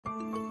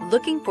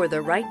Looking for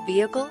the right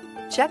vehicle?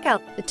 Check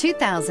out the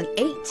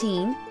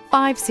 2018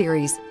 5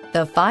 Series.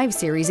 The 5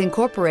 Series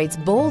incorporates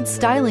bold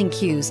styling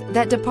cues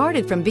that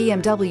departed from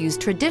BMW's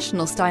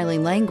traditional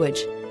styling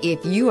language.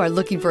 If you are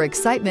looking for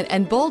excitement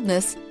and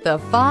boldness, the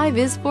 5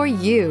 is for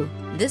you.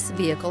 This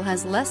vehicle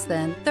has less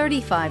than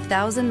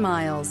 35,000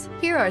 miles.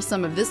 Here are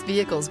some of this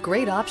vehicle's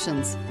great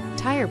options: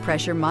 tire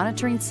pressure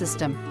monitoring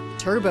system,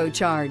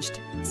 turbocharged,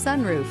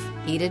 sunroof,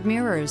 heated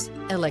mirrors,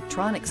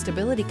 electronic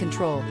stability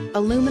control,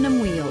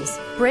 aluminum wheels,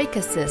 brake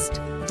assist,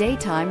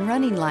 daytime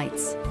running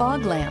lights,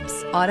 fog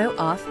lamps,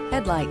 auto-off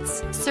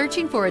headlights.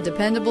 Searching for a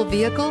dependable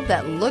vehicle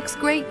that looks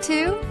great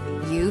too?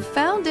 You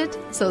found it,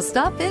 so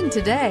stop in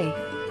today.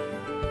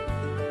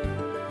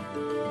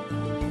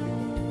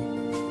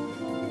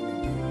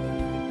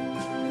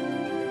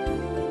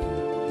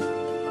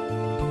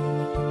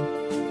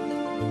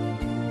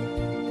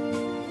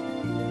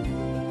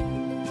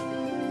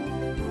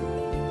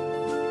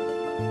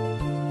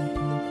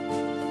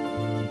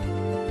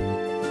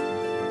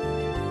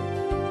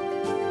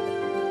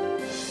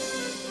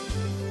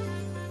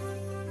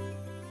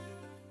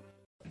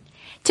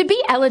 To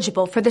be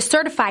eligible for the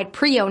Certified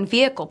Pre-Owned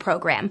Vehicle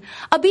Program,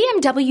 a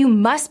BMW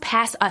must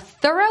pass a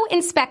thorough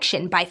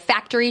inspection by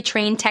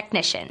factory-trained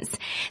technicians.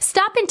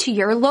 Stop into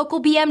your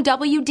local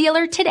BMW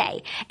dealer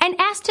today and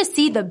ask to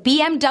see the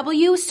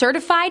BMW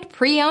Certified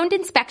Pre-Owned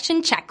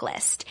Inspection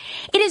Checklist.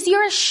 It is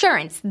your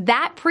assurance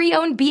that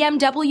pre-owned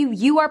BMW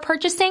you are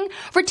purchasing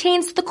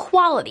retains the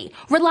quality,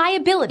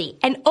 reliability,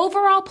 and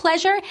overall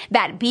pleasure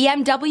that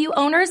BMW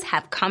owners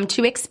have come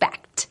to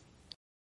expect.